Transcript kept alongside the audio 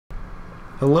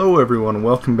Hello everyone,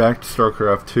 welcome back to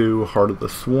StarCraft II, Heart of the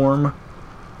Swarm.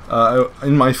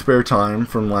 In my spare time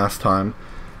from last time,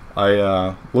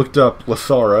 I looked up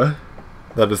Lasara.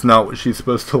 That is not what she's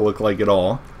supposed to look like at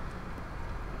all.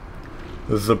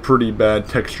 This is a pretty bad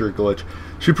texture glitch.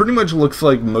 She pretty much looks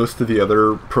like most of the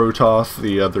other protoss,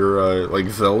 the other like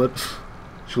zealots.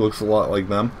 She looks a lot like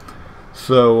them.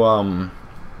 So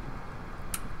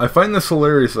I find this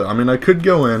hilarious though. I mean, I could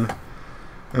go in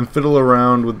and fiddle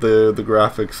around with the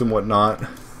graphics and whatnot,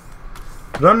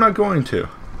 but I'm not going to,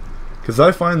 because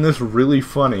I find this really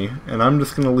funny, and I'm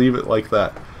just going to leave it like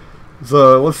that.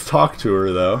 So let's talk to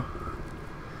her though,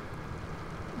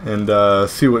 and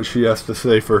see what she has to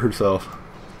say for herself.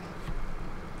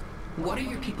 What are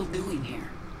your people doing here?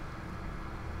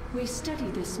 We study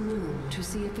this moon to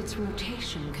see if its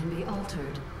rotation can be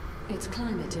altered, its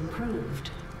climate improved.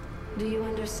 Do you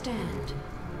understand?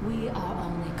 We are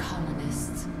only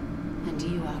colonists, and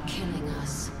you are killing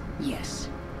us. Yes.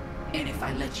 And if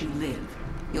I let you live,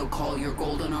 you'll call your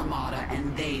Golden Armada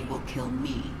and they will kill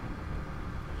me.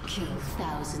 Kill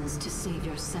thousands to save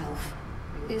yourself.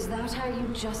 Is that how you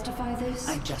justify this?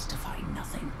 I justify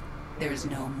nothing. There is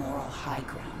no moral high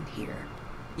ground here.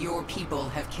 Your people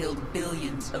have killed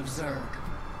billions of Zerg.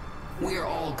 We're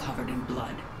all covered in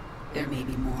blood. There may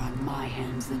be more on my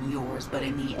hands than yours, but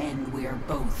in the end we are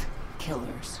both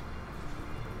killers.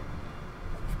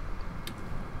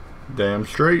 Damn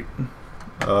straight.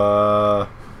 I'm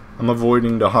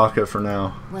avoiding Dahaka for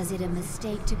now. Was it a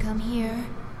mistake to come here?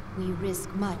 We risk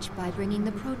much by bringing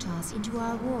the protoss into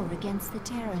our war against the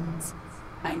terrans.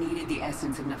 I needed the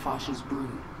essence of Nefash's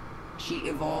brood. She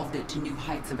evolved it to new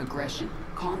heights of aggression.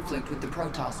 Conflict with the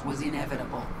protoss was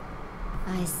inevitable.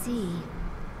 I see.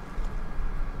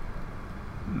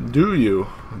 Do you?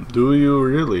 Do you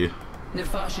really?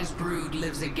 Nefash's brood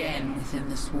lives again within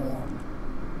the swarm.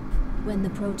 When the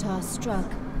protoss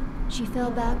struck, she fell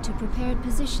back to prepared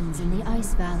positions in the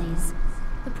ice valleys.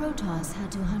 The protoss had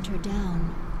to hunt her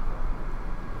down.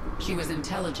 She was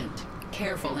intelligent,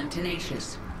 careful, and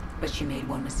tenacious, but she made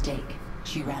one mistake.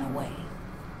 She ran away.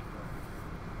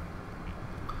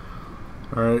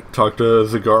 Alright, talk to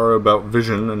Zagara about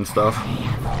vision and stuff. I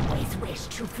have always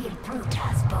wished to feel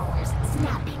protoss boars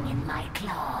snapping in my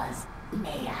claws.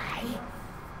 May I?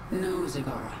 No,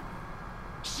 Zagara.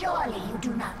 Surely you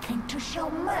do not think to show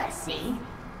mercy?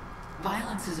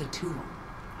 Violence is a tool.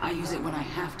 I use it when I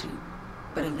have to,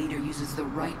 but a leader uses the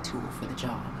right tool for the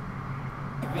job.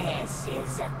 This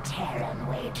is a Terran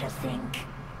way to think.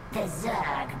 The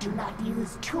Zerg do not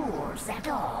use tools at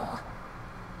all.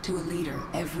 To a leader,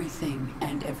 everything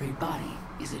and everybody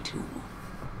is a tool.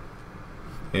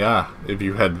 Yeah, if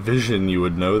you had vision, you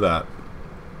would know that.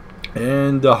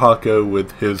 And Dahaka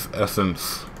with his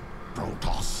essence.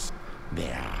 Protoss,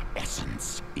 their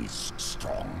essence is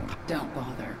strong. Don't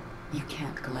bother. You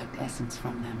can't collect essence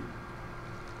from them.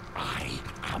 I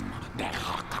am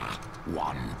Dahaka,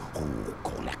 one who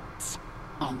collects.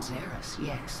 On Xeris,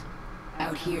 yes.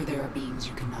 Out here there are beings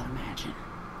you cannot imagine.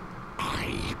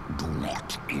 I do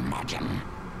not imagine.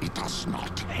 It does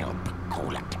not help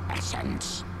collect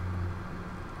essence.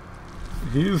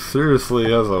 He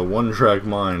seriously has a one-track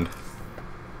mind.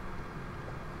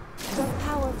 The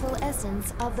powerful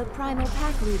essence of the primal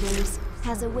pack leaders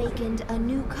has awakened a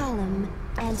new column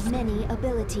and many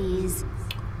abilities.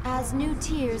 As new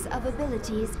tiers of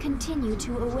abilities continue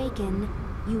to awaken,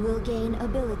 you will gain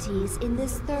abilities in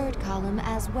this third column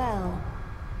as well.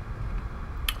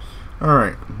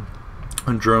 Alright.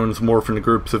 Drones morph into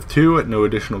groups of 2 at no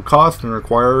additional cost and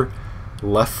require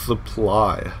less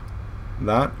supply.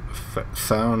 That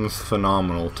sounds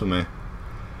phenomenal to me.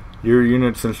 Your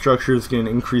units and structures gain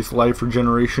increased life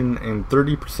regeneration and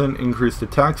 30% increased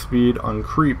attack speed on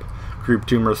creep. Creep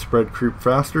tumors spread creep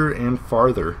faster and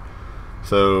farther.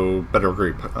 So, better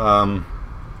creep. And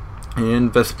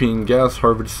Vespine gas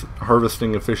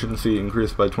harvesting efficiency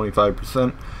increased by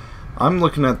 25%. I'm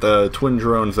looking at the twin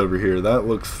drones over here. That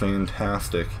looks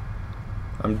fantastic.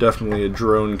 I'm definitely a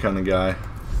drone kind of guy.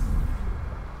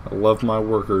 I love my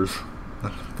workers.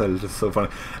 That is just so funny.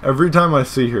 Every time I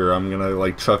see her, I'm gonna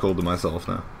like chuckle to myself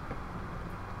now.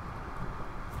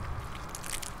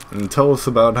 And tell us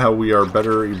about how we are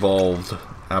better evolved,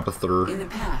 Apather. In the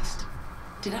past,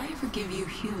 did I ever give you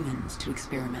humans to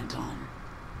experiment on?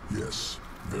 Yes,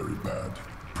 very bad.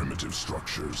 Primitive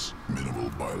structures,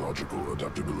 minimal biological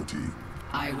adaptability.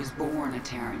 I was born a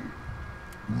Terran.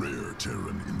 Rare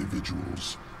Terran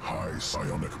individuals, high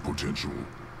psionic potential,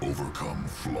 overcome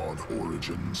flawed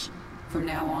origins. From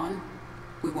now on,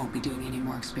 we won't be doing any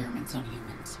more experiments on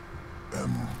humans.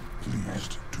 Am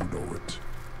pleased to know it.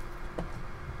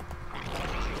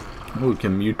 Oh, we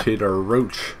can mutate our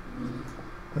roach.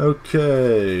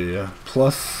 Okay,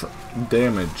 plus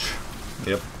damage.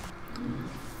 Yep.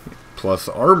 Plus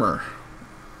armor.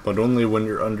 But only when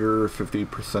you're under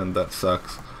 50%, that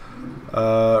sucks.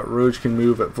 Roach can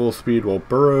move at full speed while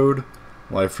burrowed.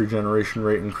 Life regeneration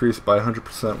rate increased by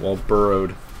 100% while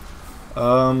burrowed.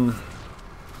 I'm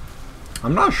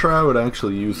not sure I would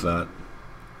actually use that.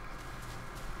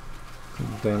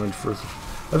 Damage versus...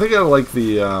 I think I like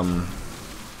the,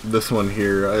 this one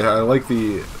here. I like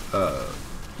the,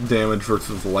 damage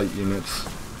versus light units.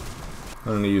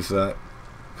 I'm going to use that.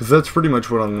 Because that's pretty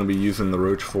much what I'm going to be using the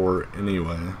Roach for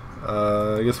anyway.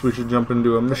 I guess we should jump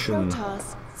into a mission. The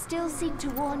protoss still seek to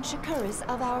warn Shakuras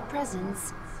of our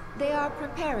presence. They are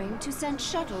preparing to send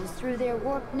shuttles through their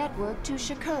warp network to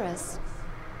Shakuras.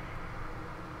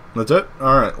 That's it?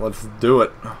 Alright, let's do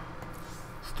it.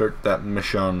 Start that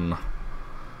mission.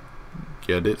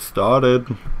 Get it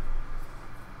started.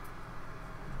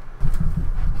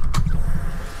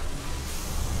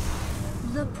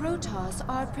 The protoss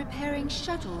are preparing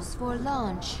shuttles for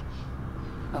launch.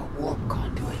 A warp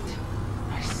conduit.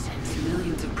 I sense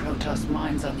millions of protoss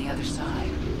minds on the other side.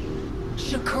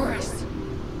 Shakuras!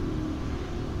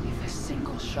 If a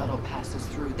single shuttle passes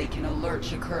through, they can alert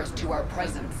Shakuras to our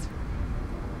presence.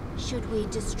 Should we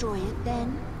destroy it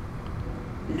then?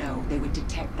 No, they would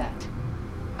detect that.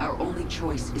 Our only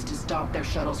choice is to stop their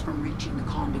shuttles from reaching the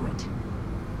conduit.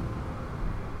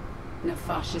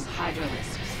 Nefash's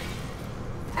hydralisks.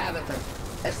 Abathur,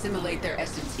 assimilate their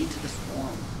essence into the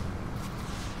swarm.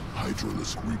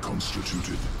 Hydralisk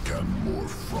reconstituted can morph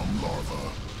from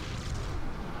larva.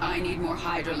 I need more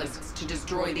hydralisks to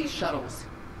destroy these shuttles.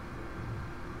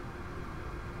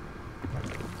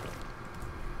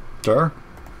 Sure.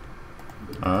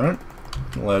 Alright.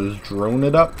 Let's drone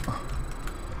it up.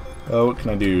 Oh, what can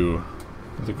I do?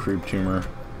 There's a creep tumor.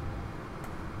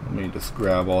 Let me just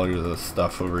grab all of this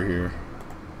stuff over here.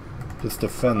 Just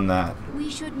defend that. We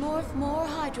should morph more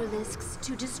hydralisks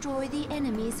to destroy the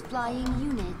enemy's flying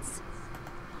units.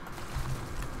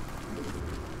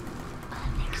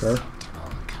 Sure.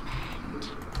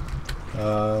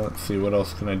 Let's see, what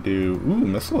else can I do? Ooh,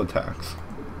 missile attacks.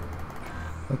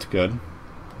 That's good.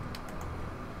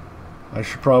 I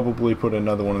should probably put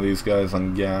another one of these guys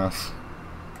on gas.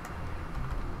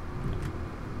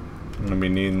 I'm gonna be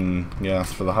needing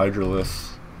gas for the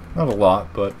hydralisks. Not a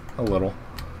lot, but a little.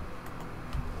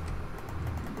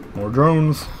 More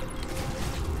drones.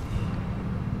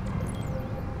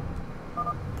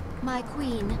 My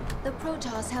queen, the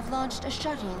protoss have launched a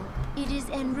shuttle. It is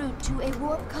en route to a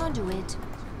warp conduit.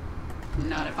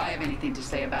 Not if I have anything to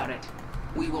say about it.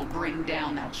 We will bring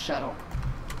down that shuttle.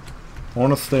 I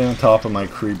want to stay on top of my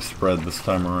creep spread this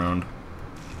time around.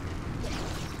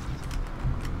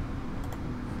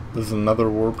 There's another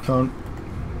warp con.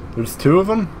 There's two of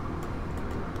them?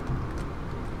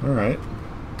 Alright.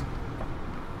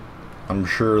 I'm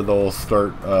sure they'll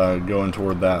start going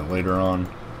toward that later on.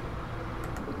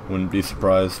 Wouldn't be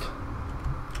surprised.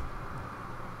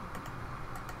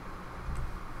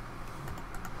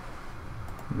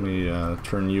 Let me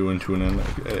turn you into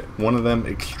one of them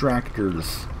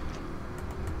extractors.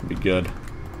 Be good.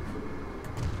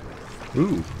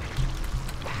 Ooh.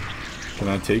 Can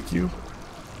I take you?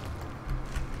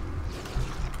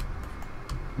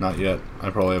 Not yet. I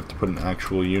probably have to put an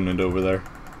actual unit over there.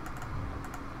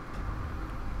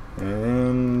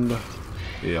 And...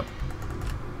 yep.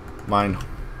 Mine.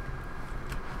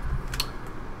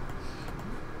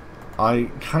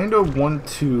 I kind of want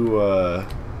to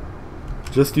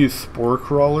just use spore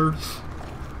crawlers.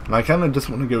 And I kind of just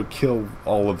want to go kill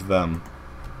all of them.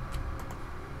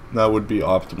 That would be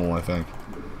optimal, I think.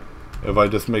 If I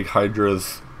just make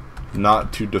hydras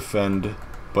not to defend,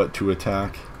 but to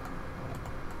attack.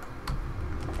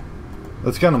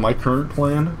 That's kind of my current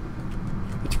plan.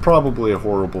 It's probably a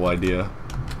horrible idea,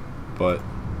 but,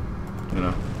 you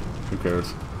know, who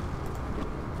cares?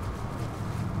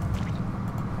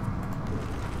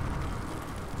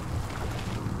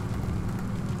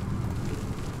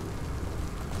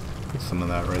 Put some of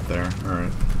that right there.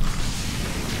 Alright.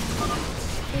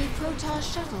 A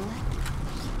protoss shuttle.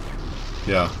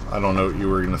 Yeah, I don't know what you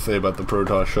were going to say about the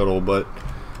protoss shuttle, but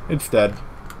it's dead.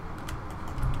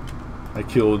 I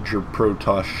killed your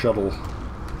protoss shuttle.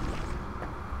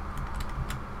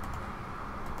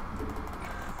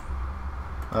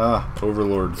 Ah,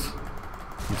 overlords.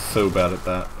 I'm so bad at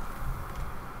that.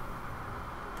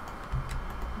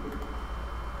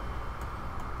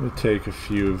 We'll take a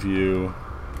few of you,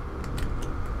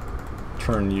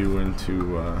 turn you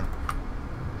into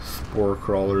spore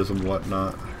crawlers and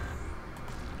whatnot.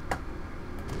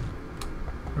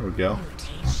 There we go.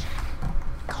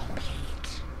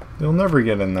 They'll never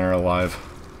get in there alive.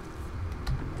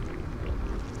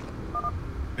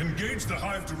 Engage the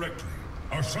hive directly.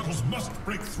 Our shuttles must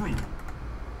break through.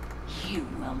 You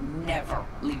will never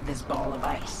leave this ball of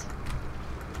ice.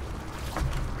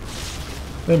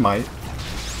 They might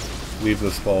leave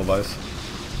this ball of ice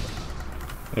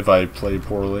if I play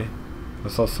poorly. I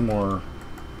saw some more.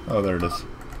 Oh, there it is.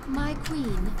 My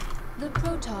queen, the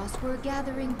protoss were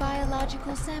gathering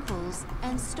biological samples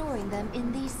and storing them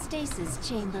in these stasis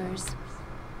chambers.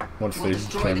 What We'll stasis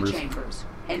destroy chambers? the chambers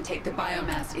and take the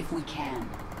biomass if we can.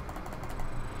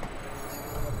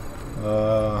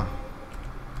 Oh.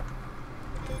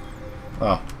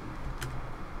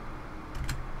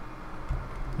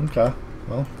 Okay.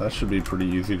 Well, that should be pretty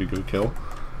easy to go kill.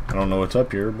 I don't know what's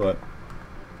up here, but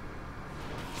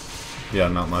yeah,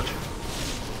 not much.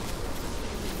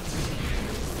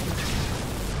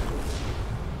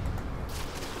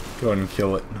 Go ahead and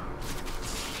kill it.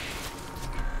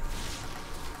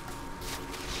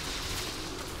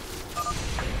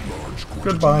 Large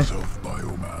Goodbye. quantities of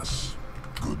biomass.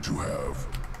 Good to have.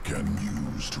 Can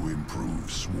use to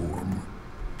improve swarm.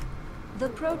 The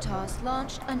Protoss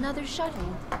launched another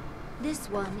shuttle. This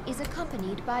one is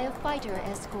accompanied by a fighter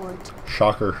escort.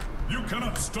 Shocker. You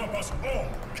cannot stop us all,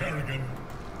 Kerrigan.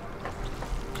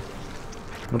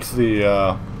 What's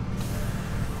the,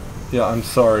 yeah, I'm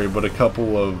sorry, but a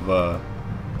couple of,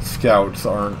 scouts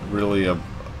aren't really a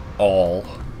all.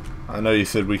 I know you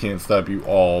said we can't stop you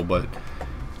all, but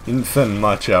you didn't send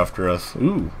much after us.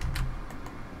 Ooh.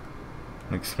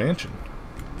 An expansion.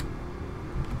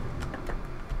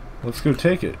 Let's go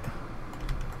take it.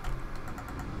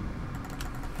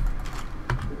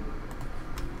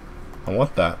 I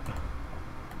want that.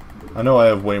 I know I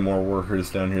have way more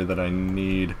workers down here that I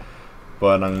need,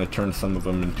 but I'm going to turn some of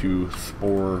them into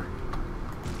spore.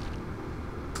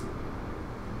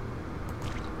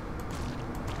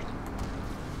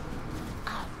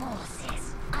 Our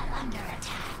forces are under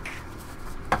attack.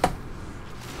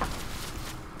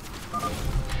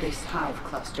 This hive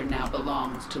cluster now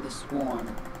belongs to the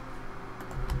swarm.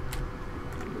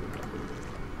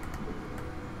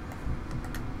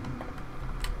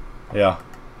 Yeah.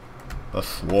 The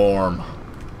swarm.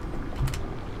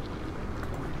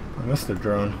 I missed the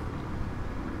drone.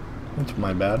 That's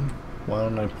my bad. Why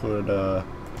don't I put a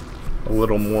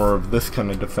little more of this kind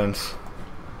of defense?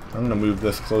 I'm gonna move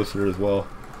this closer as well.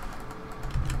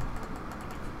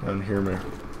 Down here, there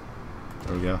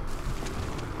we go.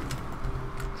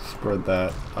 Spread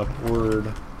that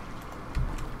upward.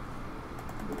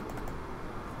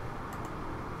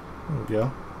 There we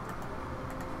go.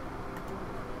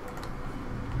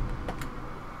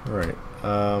 Alright,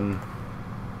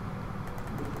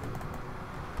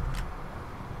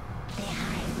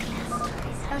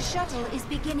 A shuttle is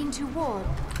beginning to warp.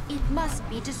 It must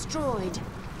be destroyed.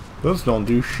 those don't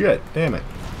do shit, damn it.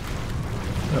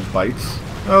 That bites.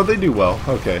 Oh, they do well.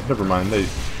 Okay, never mind.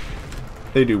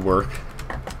 They do work.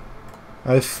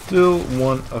 I still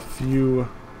want a few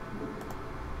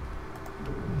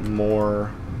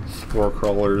more spore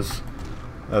crawlers.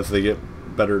 As they get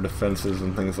better defenses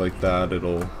and things like that,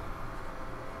 it'll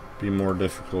be more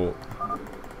difficult.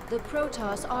 The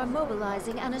Protoss are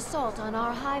mobilizing an assault on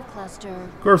our hive cluster.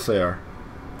 Of course they are.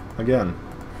 Again.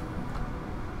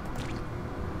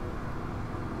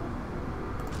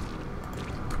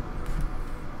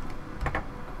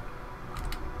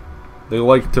 They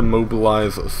like to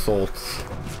mobilize assaults.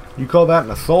 You call that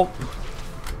an assault?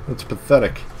 That's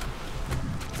pathetic.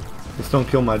 Just don't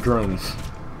kill my drones.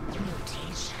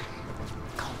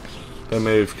 They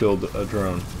may have killed a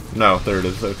drone. No, there it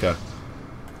is. Okay.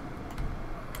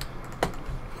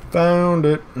 Found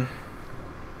it.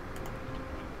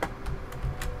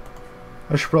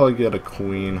 I should probably get a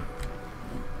queen.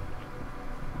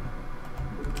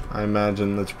 I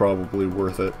imagine that's probably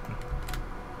worth it.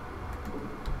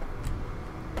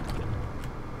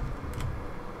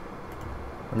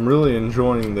 I'm really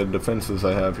enjoying the defenses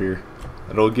I have here.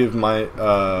 It'll give my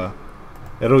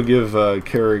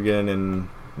Kerrigan and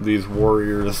these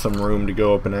warriors some room to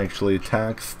go up and actually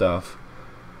attack stuff.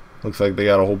 Looks like they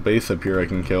got a whole base up here I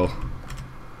can kill.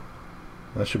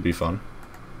 That should be fun.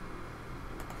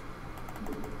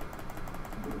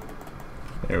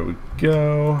 There we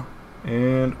go.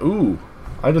 And ooh,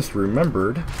 I just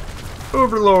remembered.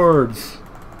 Overlords!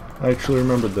 I actually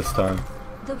remembered this time.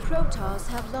 The Protoss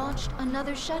have launched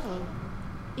another shuttle.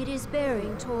 It is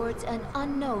bearing towards an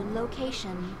unknown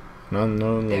location. An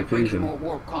unknown They're bringing location. more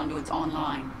warp conduits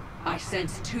online. I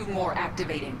sense 2 more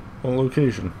activating. What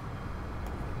location?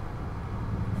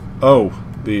 Oh,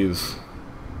 these.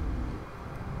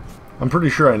 I'm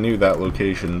pretty sure I knew that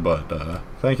location, but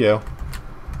thank you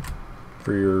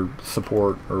for your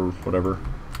support or whatever.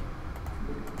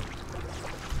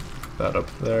 that up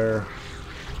there.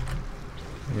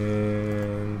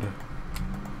 And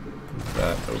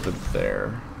that over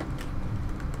there.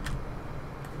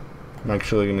 I'm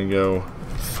actually going to go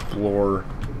explore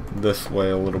this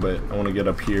way a little bit. I want to get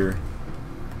up here.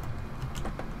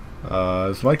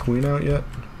 Is my queen out yet?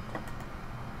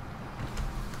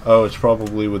 Oh, it's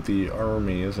probably with the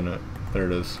army, isn't it? There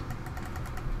it is.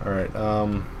 Alright,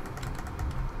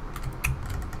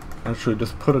 actually,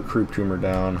 just put a creep tumor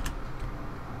down.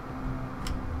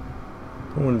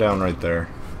 Put one down right there.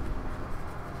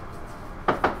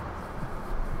 Our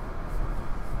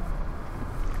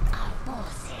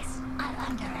forces are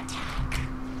under attack.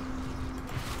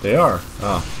 They are.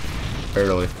 Ah,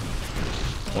 barely.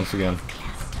 Once again.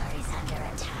 Cluster is under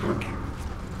attack.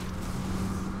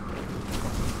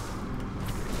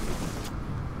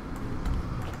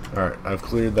 Alright, I've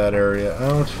cleared that area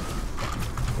out.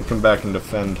 I'll come back and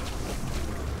defend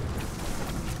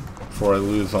before I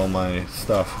lose all my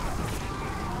stuff.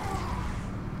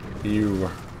 Ew.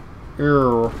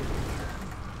 Ew.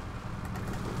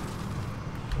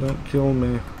 Don't kill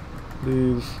me,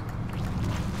 please.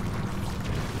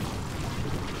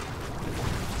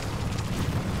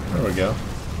 There we go.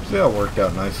 See how it worked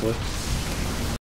out nicely.